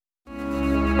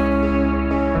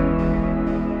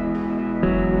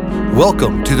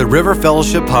Welcome to the River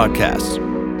Fellowship Podcast.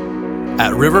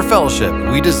 At River Fellowship,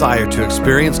 we desire to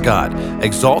experience God,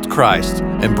 exalt Christ,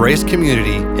 embrace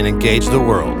community, and engage the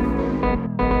world.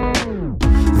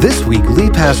 This week,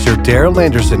 lead pastor Daryl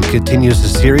Anderson continues the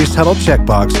series titled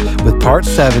Checkbox with Part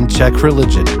 7, Check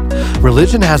Religion.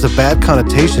 Religion has a bad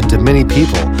connotation to many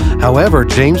people. However,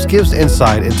 James gives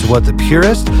insight into what the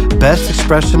purest, best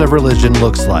expression of religion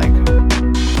looks like.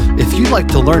 If you'd like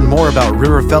to learn more about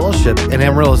River Fellowship in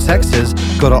Amarillo, Texas,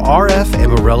 go to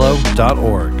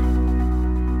rfamarillo.org.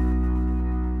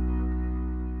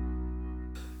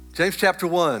 James chapter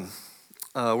 1.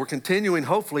 We're continuing,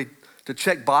 hopefully, to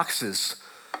check boxes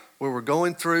where we're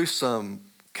going through some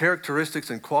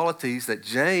characteristics and qualities that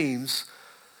James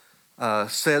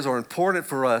says are important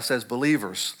for us as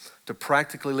believers to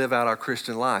practically live out our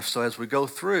Christian life. So as we go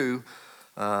through,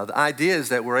 the idea is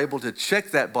that we're able to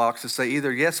check that box to say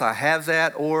either, yes, I have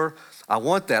that, or I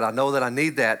want that. I know that I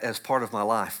need that as part of my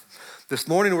life. This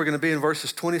morning, we're going to be in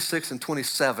verses 26 and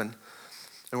 27,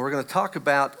 and we're going to talk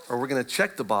about, or we're going to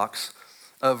check the box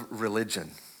of religion.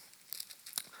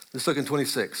 Let's look in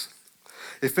 26.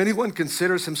 If anyone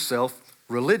considers himself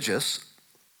religious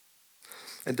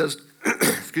and does,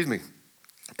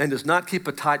 and does not keep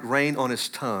a tight rein on his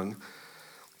tongue,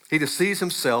 he deceives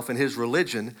himself, and his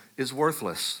religion is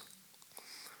worthless.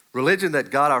 Religion that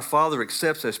God our Father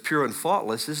accepts as pure and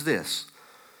faultless is this: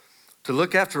 to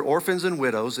look after orphans and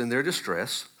widows in their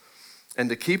distress, and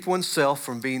to keep oneself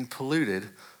from being polluted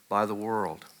by the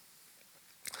world.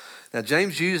 Now,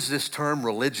 James uses this term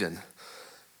religion,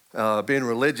 being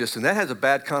religious, and that has a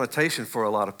bad connotation for a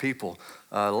lot of people.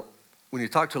 When you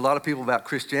talk to a lot of people about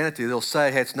Christianity, they'll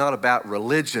say, hey, it's not about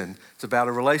religion, it's about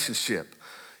a relationship.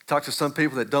 Talk to some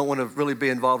people that don't want to really be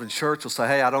involved in church. Will say,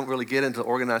 hey, I don't really get into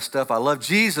organized stuff. I love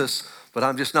Jesus, but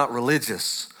I'm just not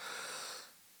religious.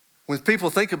 When people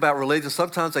think about religion,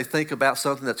 sometimes they think about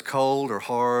something that's cold or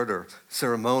hard or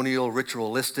ceremonial,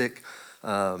 ritualistic.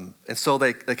 And so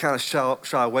they kind of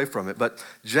shy away from it. But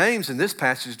James in this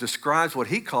passage describes what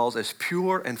he calls as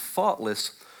pure and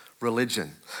faultless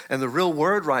religion. And the real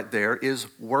word right there is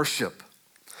worship.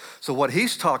 So what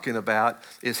he's talking about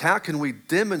is how can we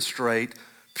demonstrate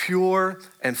pure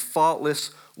and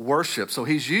faultless worship. So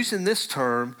he's using this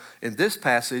term in this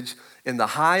passage in the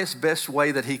highest, best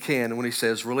way that he can when he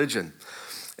says religion.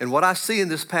 And what I see in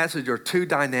this passage are two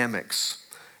dynamics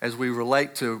as we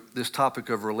relate to this topic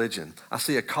of religion. I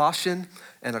see a caution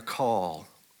and a call.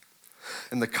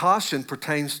 And the caution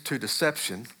pertains to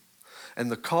deception,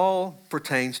 and the call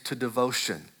pertains to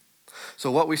devotion. So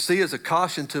what we see is a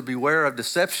caution to beware of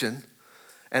deception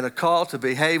and a call to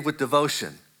behave with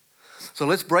devotion. So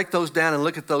let's break those down and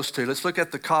look at those two. Let's look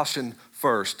at the caution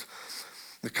first.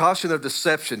 The caution of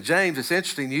deception. James, it's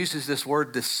interesting, uses this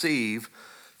word deceive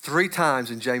 3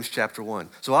 times in James chapter 1.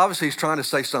 So obviously he's trying to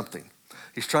say something.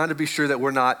 He's trying to be sure that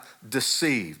we're not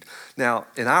deceived. Now,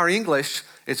 in our English,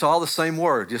 it's all the same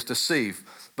word, just deceive.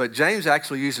 But James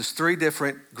actually uses 3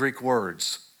 different Greek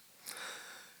words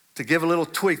to give a little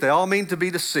tweak. They all mean to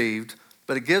be deceived,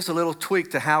 but it gives a little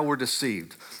tweak to how we're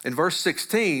deceived. In verse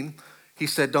 16, he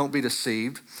said, don't be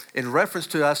deceived, in reference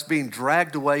to us being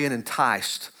dragged away and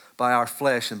enticed by our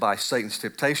flesh and by Satan's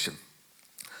temptation.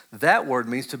 That word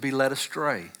means to be led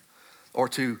astray, or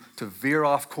to veer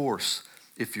off course,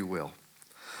 if you will.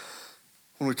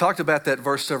 When we talked about that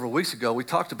verse several weeks ago, we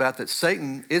talked about that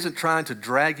Satan isn't trying to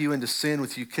drag you into sin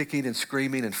with you kicking and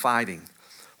screaming and fighting.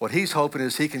 What he's hoping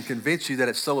is he can convince you that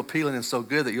it's so appealing and so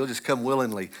good that you'll just come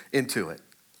willingly into it.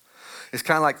 It's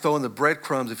kind of like throwing the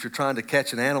breadcrumbs if you're trying to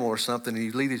catch an animal or something, and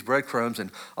you leave these breadcrumbs, and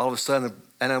all of a sudden, the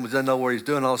animal doesn't know what he's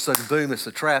doing. All of a sudden, boom, it's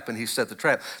a trap, and he set the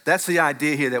trap. That's the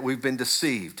idea here, that we've been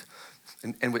deceived,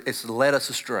 and it's led us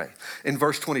astray. In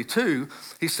verse 22,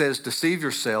 he says, deceive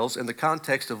yourselves in the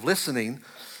context of listening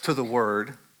to the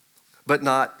word, but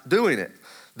not doing it.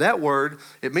 That word,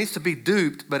 it means to be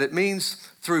duped, but it means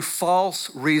through false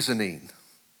reasoning.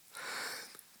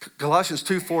 Colossians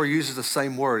 2:4 uses the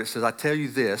same word. It says, I tell you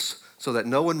this, so that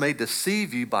no one may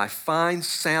deceive you by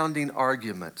fine-sounding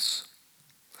arguments.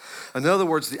 In other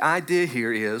words, the idea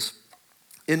here is,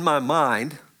 in my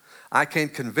mind, I can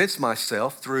convince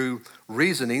myself through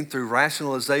reasoning, through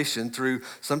rationalization, through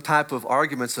some type of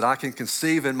arguments that I can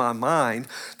conceive in my mind,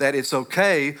 that it's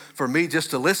okay for me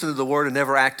just to listen to the word and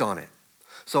never act on it.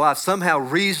 So I've somehow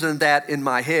reasoned that in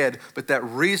my head, but that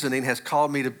reasoning has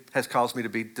caused me to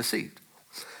be deceived.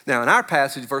 Now, in our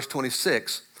passage, verse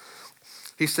 26,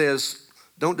 he says,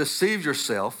 don't deceive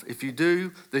yourself. If you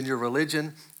do, then your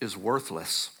religion is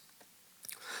worthless.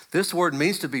 This word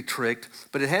means to be tricked,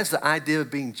 but it has the idea of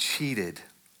being cheated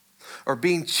or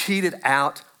being cheated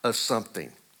out of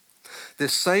something.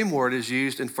 This same word is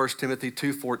used in 1 Timothy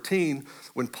 2:14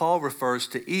 when Paul refers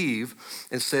to Eve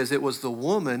and says it was the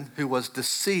woman who was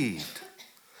deceived.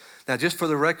 Now, just for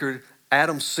the record,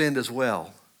 Adam sinned as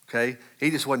well, okay? He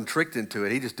just wasn't tricked into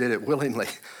it. He just did it willingly.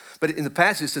 But in the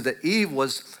passage, it says that Eve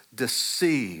was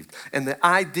deceived. And the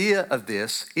idea of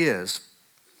this is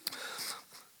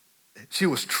she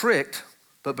was tricked,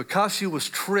 but because she was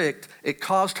tricked, it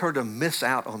caused her to miss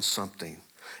out on something.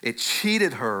 It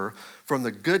cheated her from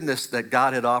the goodness that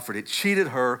God had offered. It cheated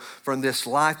her from this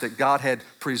life that God had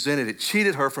presented. It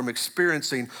cheated her from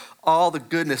experiencing all the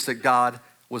goodness that God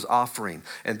was offering.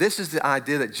 And this is the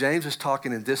idea that James is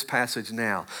talking in this passage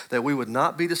now, that we would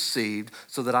not be deceived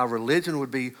so that our religion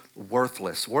would be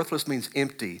worthless. Worthless means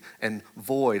empty and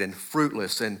void and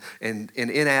fruitless and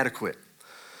inadequate.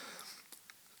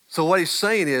 So what he's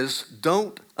saying is,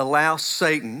 don't allow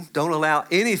Satan, don't allow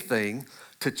anything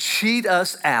to cheat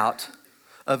us out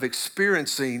of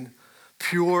experiencing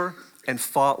pure and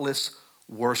faultless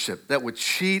worship that would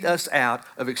cheat us out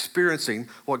of experiencing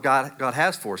what God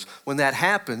has for us. When that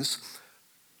happens,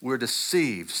 we're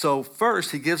deceived. So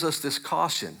first, he gives us this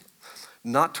caution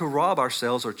not to rob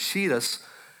ourselves or cheat us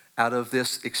out of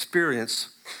this experience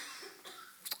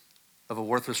of a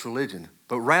worthless religion,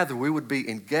 but rather we would be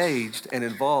engaged and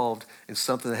involved in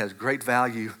something that has great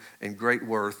value and great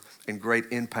worth and great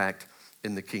impact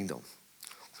in the kingdom.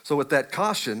 So with that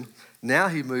caution, now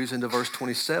he moves into verse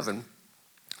 27,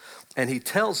 and he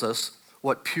tells us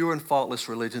what pure and faultless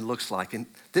religion looks like. And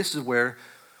this is where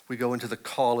we go into the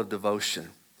call of devotion.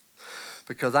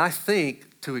 Because I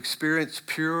think to experience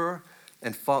pure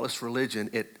and faultless religion,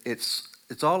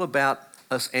 it's all about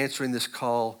us answering this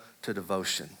call to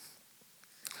devotion.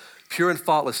 Pure and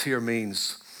faultless here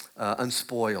means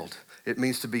unspoiled. It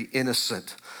means to be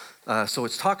innocent. So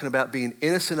it's talking about being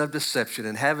innocent of deception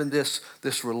and having this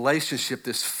relationship,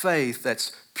 this faith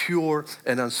that's pure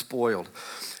and unspoiled.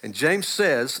 And James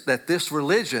says that this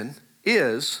religion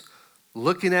is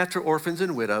looking after orphans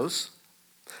and widows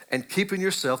and keeping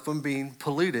yourself from being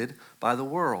polluted by the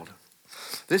world.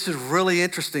 This is really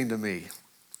interesting to me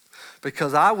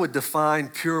because I would define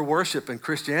pure worship in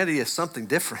Christianity as something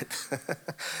different.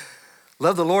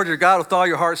 Love the Lord your God with all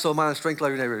your heart, soul, mind, and strength.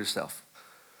 Love your neighbor as yourself.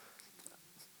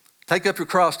 Take up your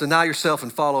cross, deny yourself,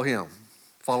 and follow him.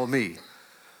 Follow me.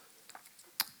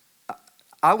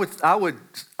 I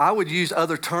would use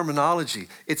other terminology.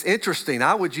 It's interesting.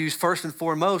 I would use first and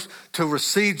foremost to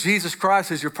receive Jesus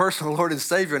Christ as your personal Lord and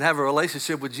Savior and have a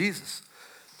relationship with Jesus.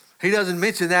 He doesn't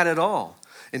mention that at all.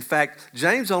 In fact,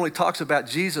 James only talks about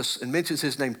Jesus and mentions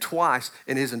his name twice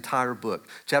in his entire book.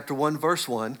 Chapter 1, verse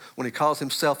 1, when he calls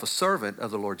himself a servant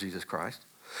of the Lord Jesus Christ.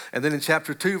 And then in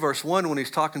chapter 2, verse 1, when he's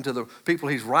talking to the people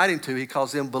he's writing to, he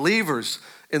calls them believers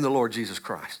in the Lord Jesus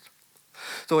Christ.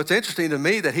 So it's interesting to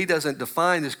me that he doesn't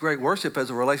define this great worship as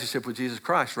a relationship with Jesus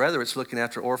Christ. Rather, it's looking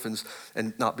after orphans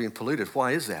and not being polluted.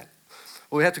 Why is that?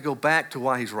 Well, we have to go back to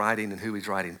why he's writing and who he's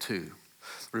writing to.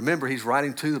 Remember, he's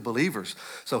writing to the believers.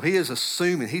 So he is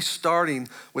assuming, he's starting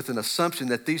with an assumption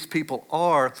that these people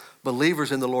are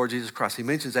believers in the Lord Jesus Christ. He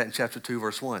mentions that in chapter 2,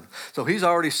 verse 1. So he's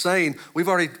already saying,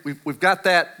 we've got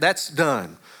that, that's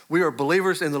done. We are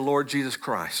believers in the Lord Jesus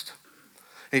Christ.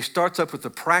 And he starts up with the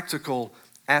practical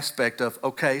aspect of,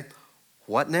 okay,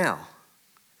 what now?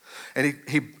 And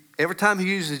he every time he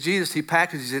uses Jesus, he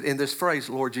packages it in this phrase,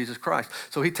 Lord Jesus Christ.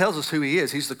 So he tells us who he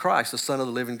is. He's the Christ, the Son of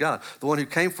the living God, the one who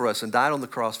came for us and died on the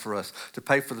cross for us to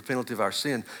pay for the penalty of our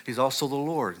sin. He's also the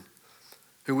Lord,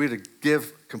 who we're to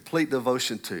give complete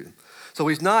devotion to. So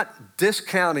he's not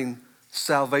discounting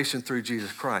salvation through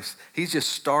Jesus Christ. He's just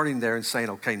starting there and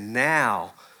saying, okay,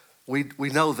 now we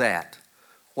know that.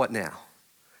 What now?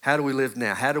 How do we live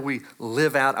now? How do we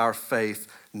live out our faith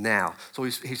now? So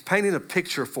he's painting a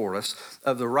picture for us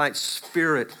of the right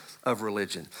spirit of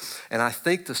religion. And I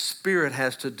think the spirit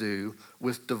has to do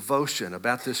with devotion,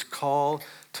 about this call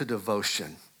to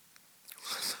devotion.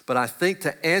 But I think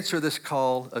to answer this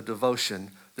call of devotion,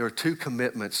 there are two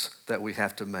commitments that we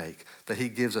have to make that he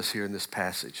gives us here in this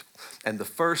passage. And the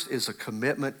first is a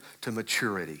commitment to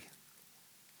maturity.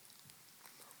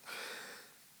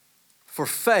 For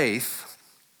faith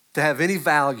to have any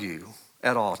value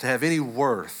at all, to have any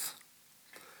worth,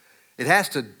 it has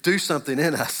to do something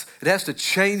in us. It has to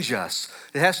change us.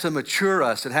 It has to mature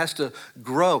us. It has to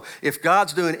grow. If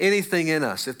God's doing anything in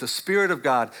us, if the Spirit of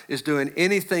God is doing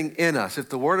anything in us, if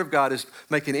the Word of God is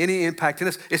making any impact in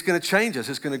us, it's going to change us.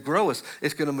 It's going to grow us.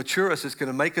 It's going to mature us. It's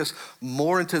going to make us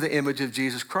more into the image of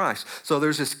Jesus Christ. So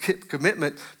there's this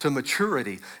commitment to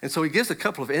maturity. And so he gives a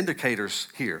couple of indicators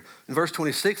here. In verse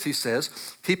 26, he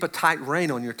says, keep a tight rein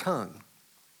on your tongue.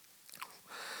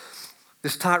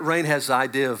 This tight rein has the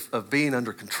idea of being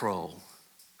under control.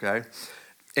 okay?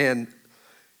 And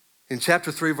in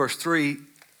chapter 3, verse 3,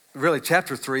 really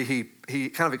chapter 3, he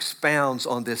kind of expounds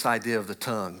on this idea of the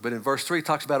tongue. But in verse 3, he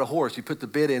talks about a horse. You put the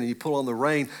bit in and you pull on the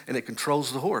rein and it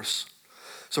controls the horse.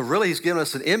 So really he's giving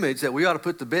us an image that we ought to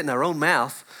put the bit in our own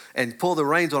mouth and pull the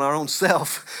reins on our own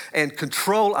self and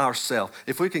control ourselves.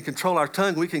 If we can control our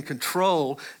tongue, we can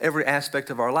control every aspect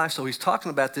of our life. So he's talking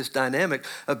about this dynamic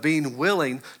of being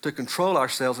willing to control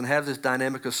ourselves and have this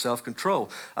dynamic of self-control,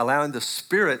 allowing the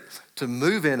Spirit to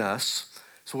move in us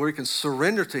so we can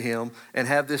surrender to him and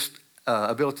have this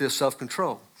ability of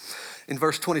self-control. In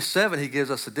verse 27, he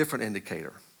gives us a different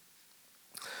indicator.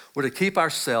 We're to keep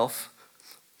ourselves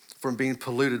from being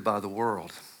polluted by the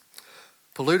world.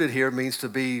 Polluted here means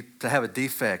to have a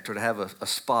defect or to have a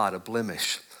spot, a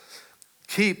blemish.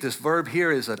 Keep, this verb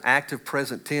here is an active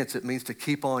present tense. It means to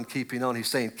keep on keeping on. He's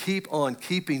saying keep on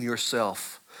keeping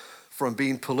yourself from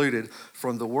being polluted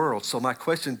from the world. So my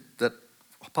question that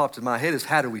popped in my head is,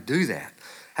 how do we do that?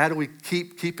 How do we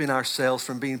keep keeping ourselves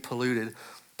from being polluted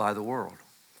by the world?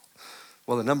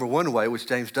 Well, the number one way, which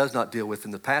James does not deal with in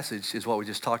the passage, is what we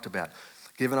just talked about,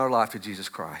 giving our life to Jesus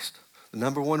Christ. The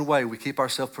number one way we keep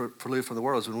ourselves polluted from the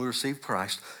world is when we receive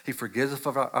Christ. He forgives us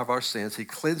of our sins. He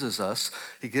cleanses us.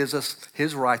 He gives us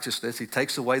his righteousness. He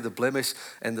takes away the blemish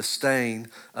and the stain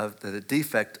of the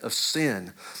defect of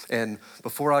sin. And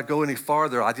before I go any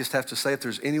farther, I just have to say, if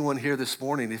there's anyone here this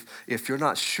morning, if you're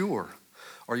not sure,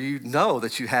 or you know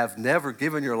that you have never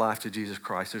given your life to Jesus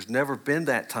Christ, there's never been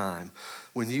that time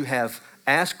when you have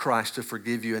asked Christ to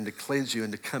forgive you and to cleanse you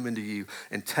and to come into you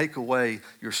and take away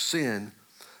your sin,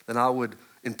 then I would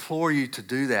implore you to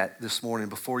do that this morning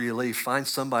before you leave. Find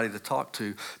somebody to talk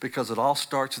to, because it all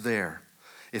starts there.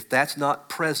 If that's not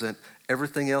present,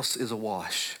 everything else is a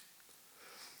wash.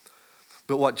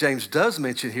 But what James does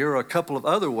mention here are a couple of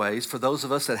other ways for those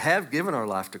of us that have given our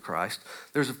life to Christ.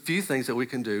 There's a few things that we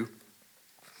can do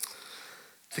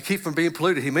to keep from being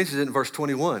polluted. He mentions it in verse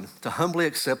 21, to humbly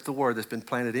accept the word that's been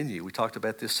planted in you. We talked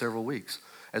about this several weeks.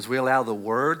 As we allow the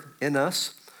word in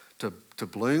us to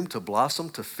bloom, to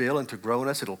blossom, to fill, and to grow in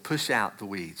us, it'll push out the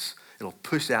weeds. It'll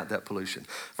push out that pollution.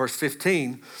 Verse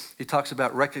 15, he talks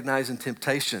about recognizing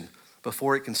temptation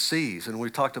before it conceives. And we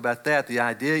talked about that. The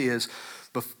idea is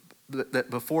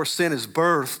that before sin is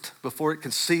birthed, before it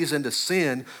conceives into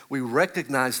sin, we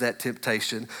recognize that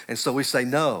temptation, and so we say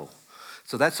no.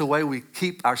 So that's the way we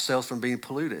keep ourselves from being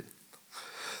polluted.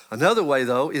 Another way,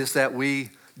 though, is that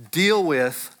we deal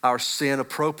with our sin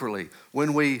appropriately.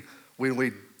 When we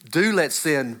do let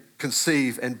sin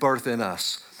conceive and birth in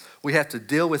us, we have to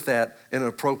deal with that in an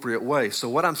appropriate way. So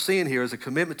what I'm seeing here is a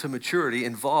commitment to maturity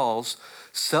involves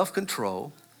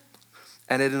self-control,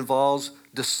 and it involves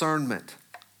discernment.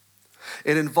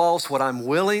 It involves what I'm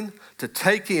willing to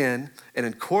take in and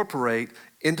incorporate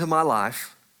into my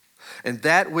life, and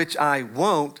that which I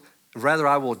won't, rather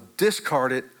I will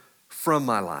discard it from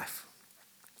my life.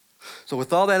 So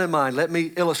with all that in mind, let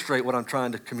me illustrate what I'm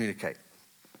trying to communicate.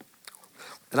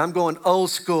 And I'm going old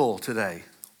school today.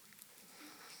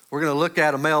 We're going to look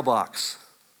at a mailbox.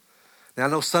 Now, I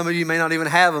know some of you may not even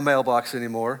have a mailbox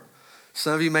anymore.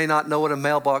 Some of you may not know what a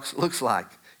mailbox looks like.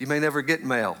 You may never get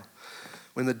mail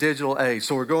in the digital age.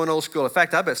 So we're going old school. In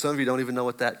fact, I bet some of you don't even know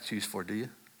what that's used for, do you?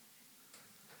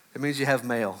 It means you have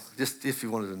mail, just if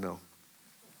you wanted to know.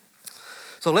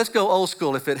 So let's go old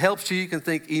school. If it helps you, you can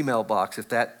think email box, if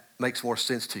that makes more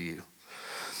sense to you.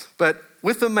 But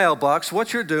with the mailbox,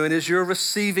 what you're doing is you're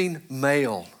receiving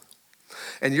mail.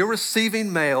 And you're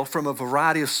receiving mail from a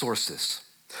variety of sources.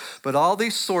 But all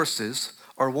these sources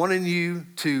are wanting you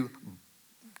to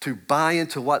buy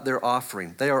into what they're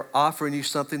offering. They are offering you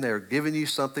something. They are giving you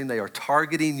something. They are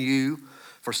targeting you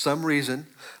for some reason.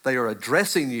 They are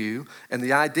addressing you. And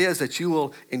the idea is that you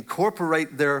will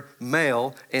incorporate their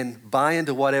mail and buy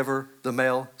into whatever the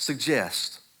mail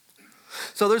suggests.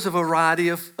 So there's a variety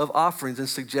of offerings and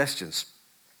suggestions.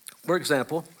 For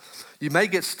example, you may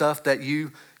get stuff that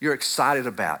you're excited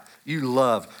about, you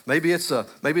love. Maybe it's a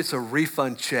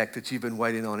refund check that you've been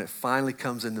waiting on. It finally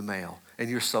comes in the mail, and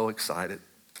you're so excited.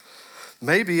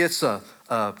 Maybe it's a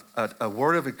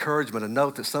word of encouragement, a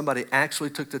note that somebody actually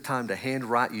took the time to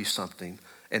handwrite you something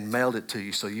and mailed it to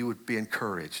you so you would be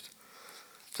encouraged.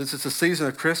 Since it's the season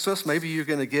of Christmas, maybe you're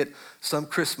going to get some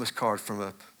Christmas card from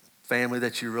a family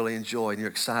that you really enjoy, and you're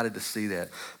excited to see that.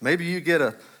 Maybe you get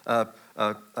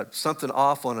something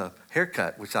off on a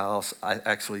haircut, which I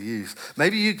actually use.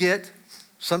 Maybe you get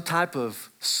some type of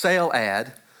sale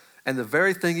ad, and the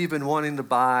very thing you've been wanting to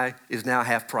buy is now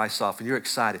half price off, and you're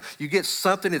excited. You get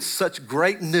something that's such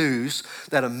great news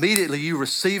that immediately you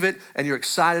receive it, and you're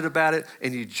excited about it,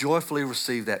 and you joyfully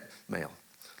receive that mail.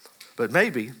 But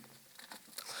maybe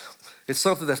It's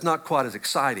something that's not quite as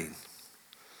exciting.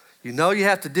 You know you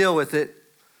have to deal with it.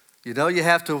 You know you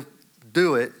have to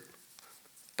do it,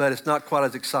 but it's not quite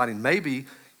as exciting. Maybe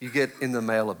you get in the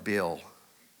mail a bill.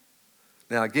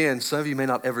 Now again, some of you may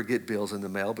not ever get bills in the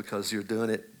mail because you're doing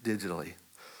it digitally.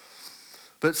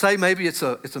 But say maybe it's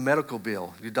a medical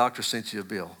bill. Your doctor sent you a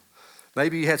bill.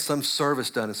 Maybe you had some service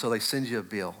done and so they send you a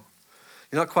bill.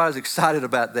 You're not quite as excited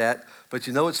about that, but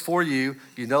you know it's for you.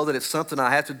 You know that it's something I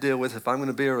have to deal with. If I'm going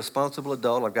to be a responsible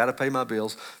adult, I've got to pay my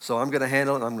bills. So I'm going to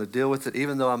handle it and I'm going to deal with it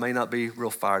even though I may not be real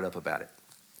fired up about it.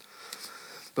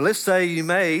 But let's say you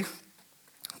may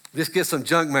just get some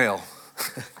junk mail.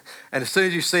 And as soon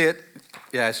as you see it,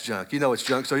 yeah, it's junk. You know it's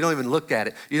junk, so you don't even look at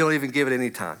it. You don't even give it any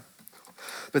time.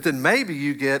 But then maybe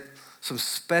you get some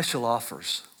special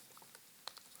offers.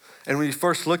 And when you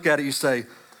first look at it, you say,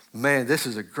 man, this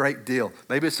is a great deal.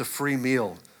 Maybe it's a free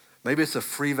meal. Maybe it's a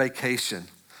free vacation.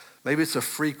 Maybe it's a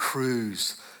free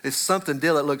cruise. It's something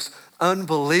deal that looks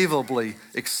unbelievably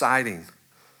exciting.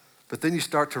 But then you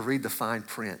start to read the fine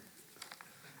print.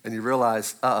 And you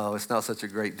realize, it's not such a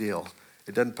great deal.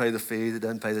 It doesn't pay the fees, it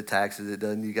doesn't pay the taxes,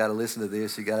 you got to listen to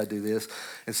this, you got to do this.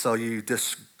 And so you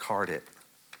discard it.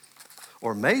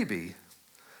 Or maybe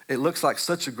it looks like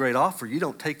such a great offer, you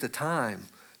don't take the time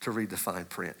to read the fine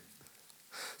print.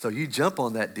 So you jump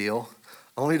on that deal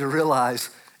only to realize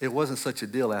it wasn't such a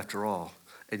deal after all,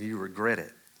 and you regret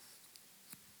it.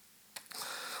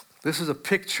 This is a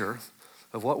picture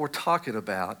of what we're talking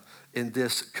about in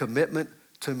this commitment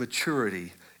to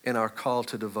maturity in our call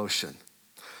to devotion.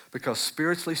 Because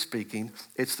spiritually speaking,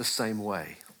 it's the same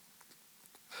way.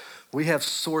 We have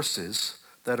sources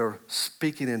that are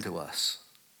speaking into us,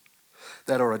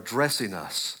 that are addressing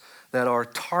us, that are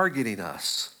targeting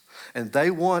us, and they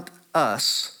want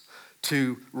us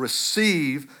to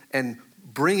receive and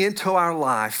bring into our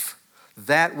life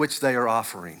that which they are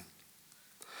offering.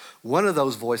 One of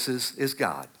those voices is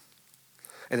God,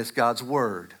 and it's God's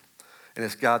word, and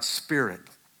it's God's spirit.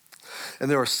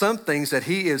 And there are some things that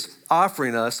he is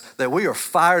offering us that we are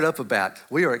fired up about.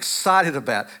 We are excited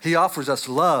about. He offers us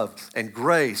love and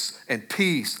grace and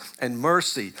peace and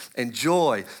mercy and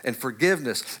joy and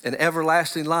forgiveness and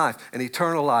everlasting life and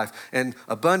eternal life and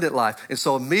abundant life. And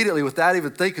so immediately, without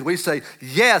even thinking, we say,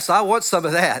 yes, I want some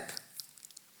of that.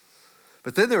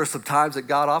 But then there are some times that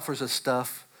God offers us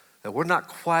stuff that we're not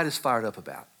quite as fired up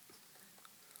about.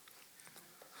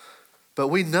 But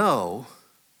we know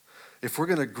if we're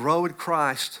going to grow in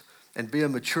Christ and be a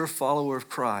mature follower of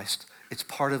Christ, it's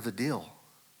part of the deal.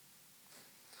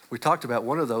 We talked about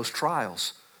one of those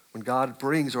trials, when God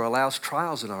brings or allows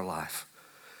trials in our life.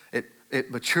 It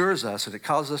matures us and it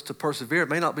causes us to persevere. It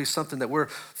may not be something that we're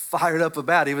fired up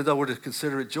about, even though we're to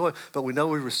consider it joy, but we know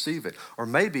we receive it. Or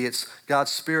maybe it's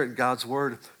God's Spirit and God's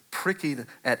Word pricking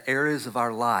at areas of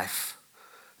our life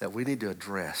that we need to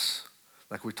address,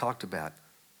 like we talked about.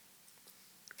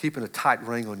 Keeping a tight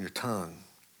ring on your tongue.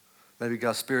 Maybe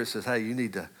God's Spirit says, hey, you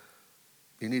need to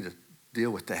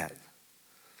deal with that.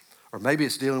 Or maybe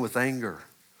it's dealing with anger.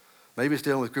 Maybe it's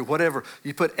dealing with grief. Whatever,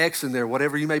 you put X in there,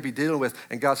 whatever you may be dealing with,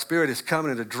 and God's Spirit is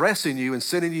coming and addressing you and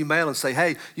sending you mail and say,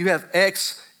 hey, you have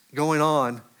X going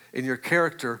on in your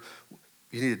character.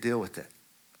 You need to deal with it.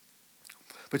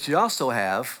 But you also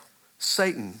have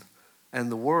Satan and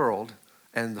the world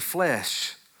and the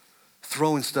flesh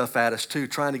throwing stuff at us too,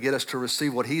 trying to get us to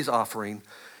receive what he's offering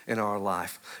in our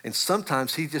life. And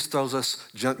sometimes he just throws us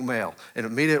junk mail. And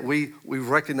immediately we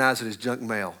recognize it as junk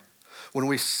mail. When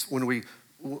we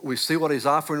see what he's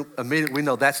offering, immediately we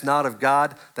know that's not of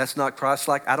God, that's not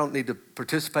Christ-like, I don't need to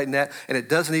participate in that. And it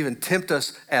doesn't even tempt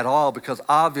us at all because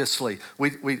obviously we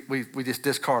just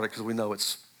discard it because we know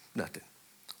it's nothing.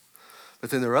 But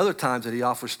then there are other times that he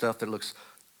offers stuff that looks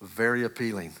very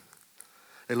appealing.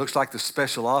 It looks like the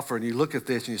special offer, and you look at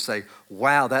this and you say,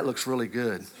 wow, that looks really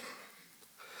good.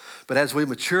 But as we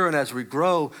mature and as we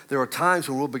grow, there are times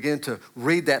when we'll begin to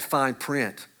read that fine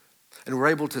print, and we're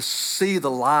able to see the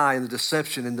lie and the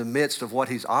deception in the midst of what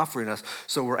he's offering us,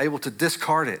 so we're able to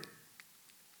discard it.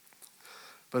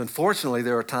 But unfortunately,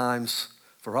 there are times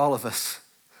for all of us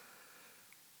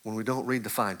when we don't read the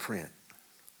fine print,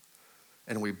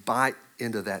 and we bite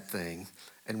into that thing,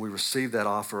 and we receive that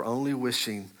offer only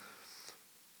wishing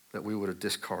that we would have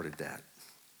discarded that.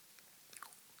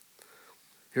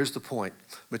 Here's the point.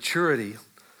 Maturity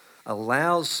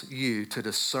allows you to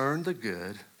discern the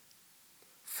good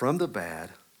from the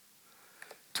bad,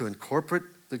 to incorporate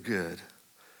the good,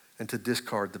 and to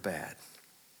discard the bad.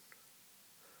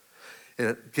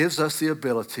 It gives us the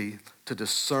ability to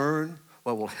discern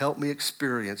what will help me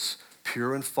experience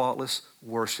pure and faultless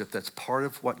worship that's part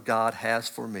of what God has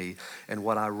for me and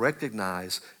what I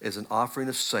recognize is an offering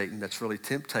of Satan that's really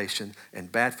temptation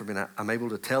and bad for me. And I'm able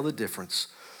to tell the difference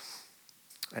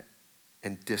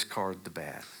and discard the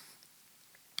bad.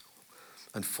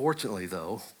 Unfortunately,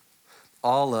 though,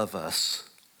 all of us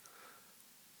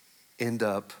end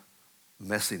up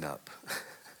messing up.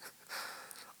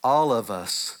 All of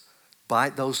us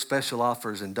bite those special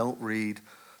offers and don't read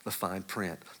the fine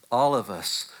print. All of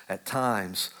us, at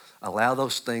times, allow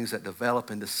those things that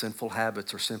develop into sinful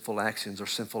habits or sinful actions or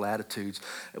sinful attitudes.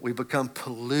 We become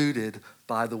polluted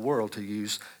by the world, to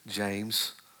use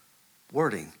James'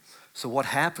 wording. So what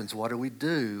happens? What do we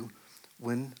do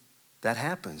when that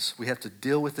happens? We have to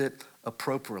deal with it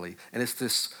appropriately. And it's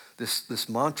this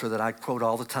mantra that I quote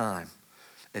all the time.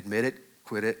 Admit it,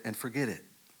 quit it, and forget it.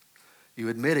 You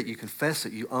admit it, you confess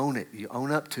it, you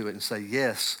own up to it and say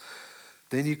yes.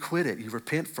 Then you quit it, you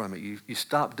repent from it, you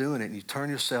stop doing it, and you turn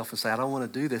yourself and say, I don't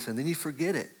want to do this, and then you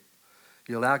forget it.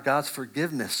 You allow God's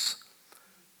forgiveness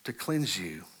to cleanse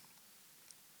you.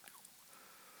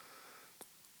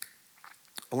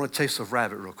 I want to chase a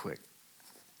rabbit real quick.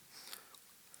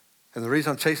 And the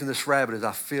reason I'm chasing this rabbit is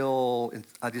I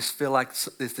just feel like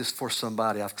this is for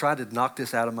somebody. I've tried to knock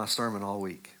this out of my sermon all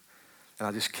week, and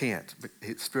I just can't. But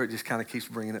the Spirit just kind of keeps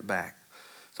bringing it back.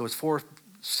 So it's for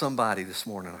somebody this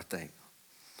morning, I think.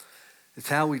 It's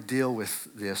how we deal with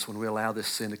this when we allow this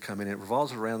sin to come in. It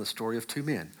revolves around the story of two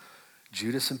men,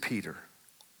 Judas and Peter.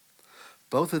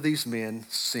 Both of these men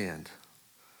sinned.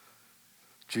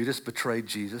 Judas betrayed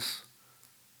Jesus,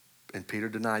 and Peter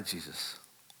denied Jesus.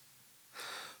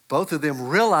 Both of them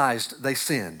realized they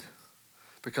sinned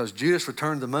because Judas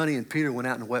returned the money and Peter went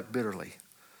out and wept bitterly.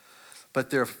 But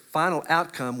their final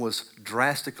outcome was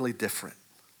drastically different.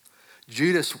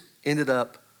 Judas ended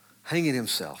up hanging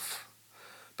himself,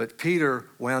 but Peter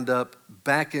wound up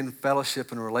back in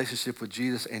fellowship and a relationship with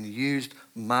Jesus and used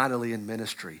mightily in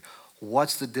ministry.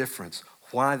 What's the difference?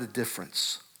 Why the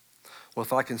difference? Well,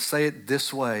 if I can say it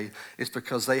this way, it's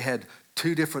because they had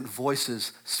two different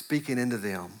voices speaking into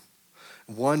them.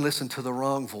 One listened to the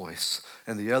wrong voice,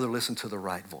 and the other listened to the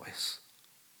right voice.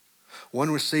 One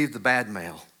received the bad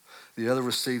mail, the other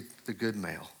received the good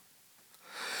mail.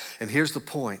 And here's the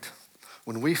point.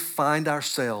 When we find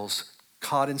ourselves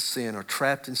caught in sin or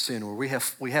trapped in sin, where we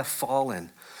have fallen,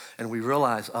 and we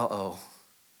realize, there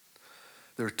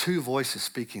are two voices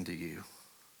speaking to you.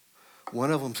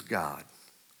 One of them's God.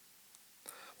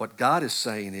 What God is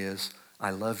saying is, I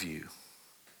love you.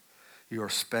 You are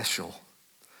special.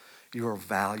 You are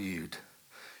valued.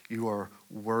 You are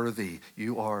worthy.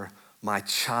 You are my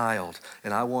child.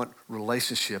 And I want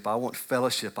relationship. I want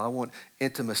fellowship. I want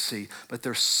intimacy. But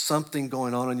there's something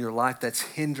going on in your life that's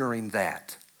hindering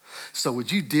that. So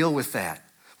would you deal with that?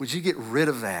 Would you get rid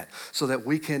of that so that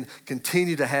we can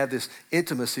continue to have this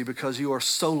intimacy because you are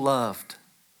so loved?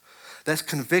 That's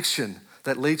conviction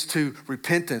that leads to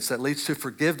repentance, that leads to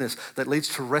forgiveness, that leads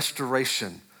to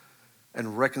restoration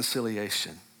and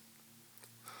reconciliation.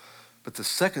 But the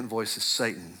second voice is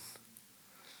Satan.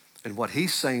 And what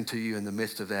he's saying to you in the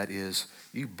midst of that is,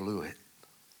 you blew it.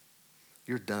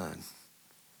 You're done.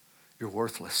 You're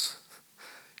worthless.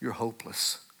 You're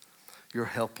hopeless. You're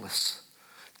helpless.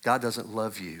 God doesn't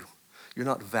love you. You're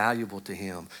not valuable to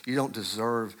him. You don't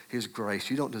deserve his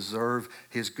grace. You don't deserve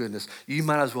his goodness. You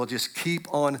might as well just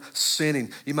keep on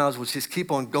sinning. You might as well just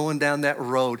keep on going down that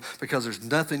road because there's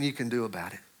nothing you can do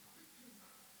about it.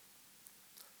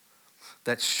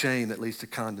 That's shame that leads to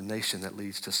condemnation, that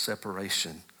leads to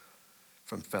separation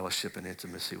from fellowship and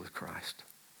intimacy with Christ.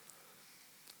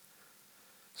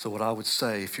 So what I would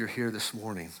say, if you're here this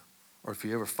morning, or if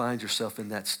you ever find yourself in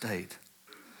that state,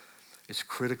 it's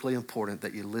critically important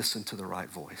that you listen to the right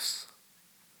voice.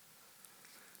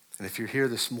 And if you're here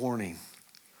this morning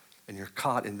and you're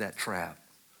caught in that trap,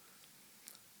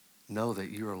 know that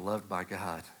you are loved by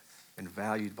God and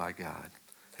valued by God,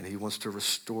 and he wants to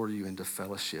restore you into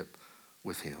fellowship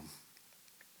with him.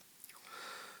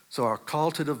 So our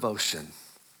call to devotion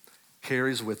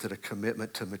carries with it a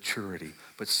commitment to maturity.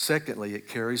 But secondly, it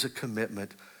carries a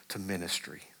commitment to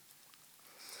ministry.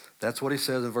 That's what he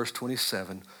says in verse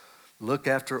 27. Look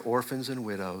after orphans and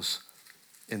widows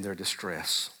in their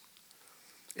distress,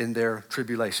 in their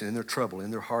tribulation, in their trouble, in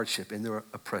their hardship, in their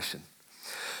oppression.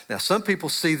 Now, some people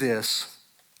see this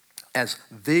as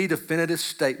the definitive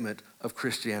statement of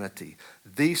Christianity,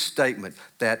 the statement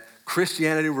that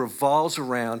Christianity revolves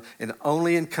around and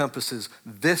only encompasses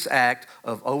this act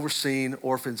of overseeing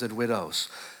orphans and widows.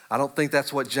 I don't think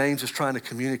that's what James is trying to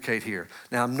communicate here.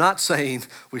 Now, I'm not saying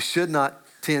we should not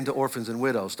tend to orphans and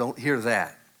widows. Don't hear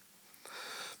that.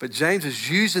 But James is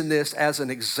using this as an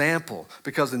example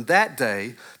because in that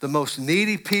day, the most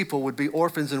needy people would be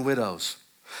orphans and widows.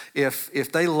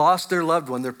 If they lost their loved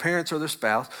one, their parents or their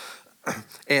spouse,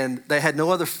 and they had no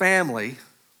other family,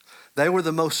 they were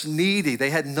the most needy.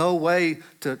 They had no way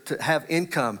to have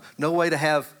income, no way to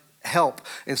have help.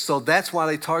 And so that's why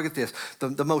they target this.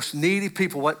 The most needy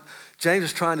people, what James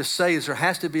is trying to say is there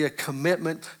has to be a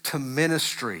commitment to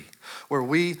ministry where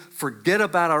we forget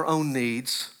about our own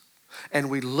needs and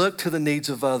we look to the needs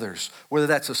of others, whether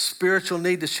that's a spiritual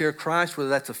need to share Christ, whether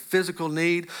that's a physical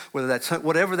need, whether that's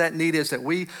whatever that need is, that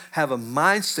we have a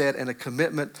mindset and a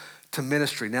commitment to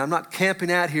ministry. Now, I'm not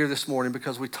camping out here this morning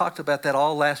because we talked about that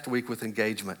all last week with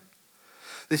engagement.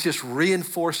 This just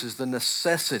reinforces the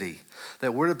necessity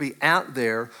that we're to be out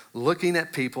there looking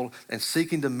at people and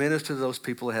seeking to minister to those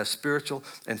people that have spiritual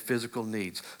and physical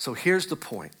needs. So here's the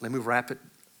point. Let me wrap it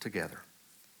together.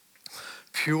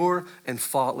 Pure and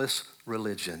faultless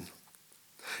religion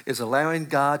is allowing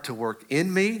God to work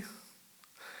in me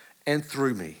and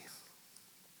through me.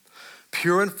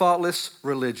 Pure and faultless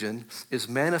religion is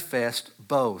manifest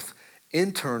both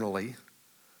internally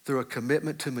through a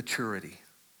commitment to maturity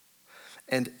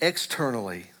and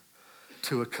externally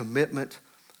to a commitment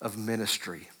of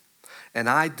ministry. And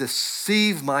I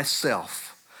deceive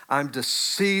myself. I'm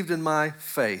deceived in my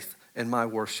faith and my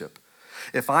worship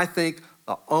if I think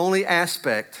the only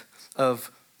aspect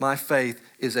of my faith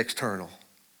is external.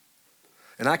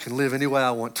 And I can live any way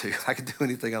I want to. I can do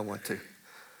anything I want to.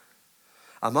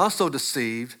 I'm also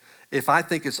deceived if I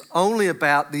think it's only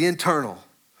about the internal.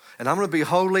 And I'm going to be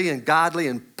holy and godly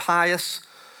and pious,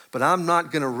 but I'm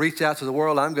not going to reach out to the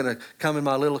world. I'm going to come in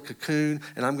my little cocoon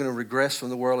and I'm going to regress from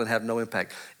the world and have no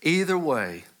impact. Either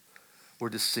way, we're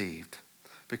deceived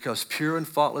because pure and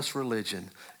faultless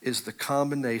religion is the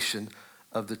combination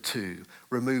of the two.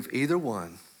 Remove either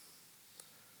one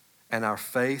and our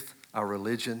faith, our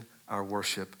religion, our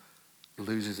worship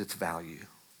loses its value.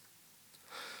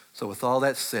 So with all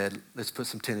that said, let's put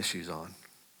some tennis shoes on.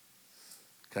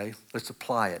 Okay, let's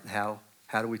apply it. How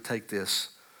do we take this?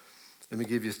 Let me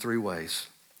give you 3 ways,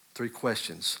 3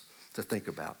 questions to think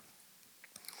about.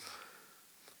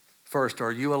 First,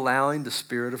 are you allowing the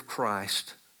Spirit of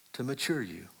Christ to mature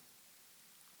you?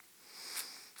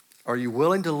 Are you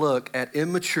willing to look at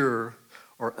immature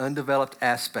or undeveloped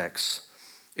aspects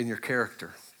in your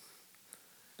character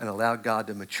and allow God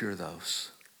to mature those?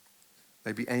 It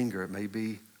may be anger, it may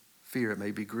be fear, it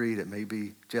may be greed, it may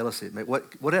be jealousy, it may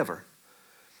whatever.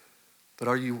 But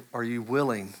are you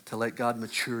willing to let God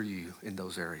mature you in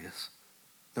those areas?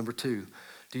 Number 2,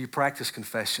 do you practice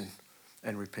confession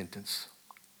and repentance?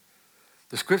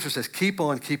 The scripture says, keep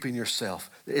on keeping yourself.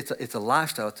 It's a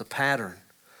lifestyle, it's a pattern.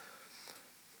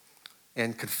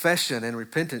 And confession and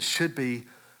repentance should be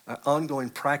an ongoing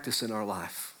practice in our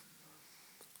life.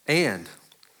 And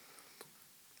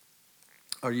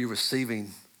are you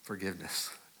receiving forgiveness?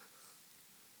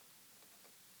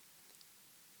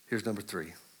 Here's number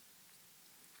 3.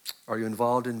 Are you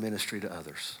involved in ministry to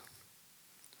others?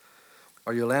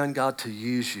 Are you allowing God to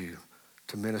use you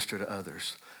to minister to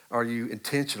others? Are you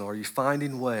intentional? Are you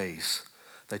finding ways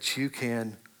that you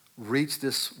can reach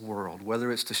this world,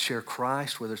 whether it's to share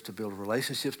Christ, whether it's to build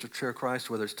relationships to share Christ,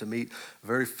 whether it's to meet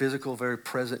very physical, very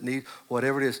present need,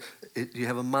 whatever it is, you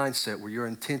have a mindset where you're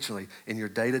intentionally in your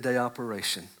day-to-day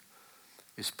operation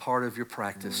is part of your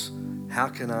practice. How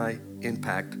can I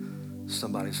impact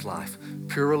somebody's life?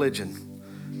 Pure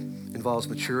religion involves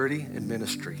maturity and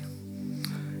ministry.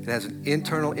 It has an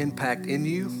internal impact in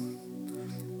you,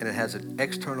 and it has an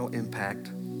external impact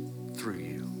through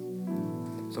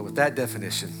you. So with that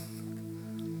definition,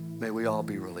 may we all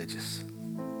be religious.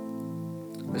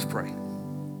 Let's pray.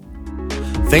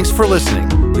 Thanks for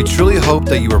listening. We truly hope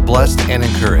that you were blessed and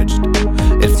encouraged.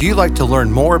 If you'd like to learn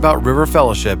more about River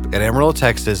Fellowship in Amarillo,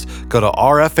 Texas, go to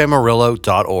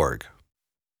rfamarillo.org.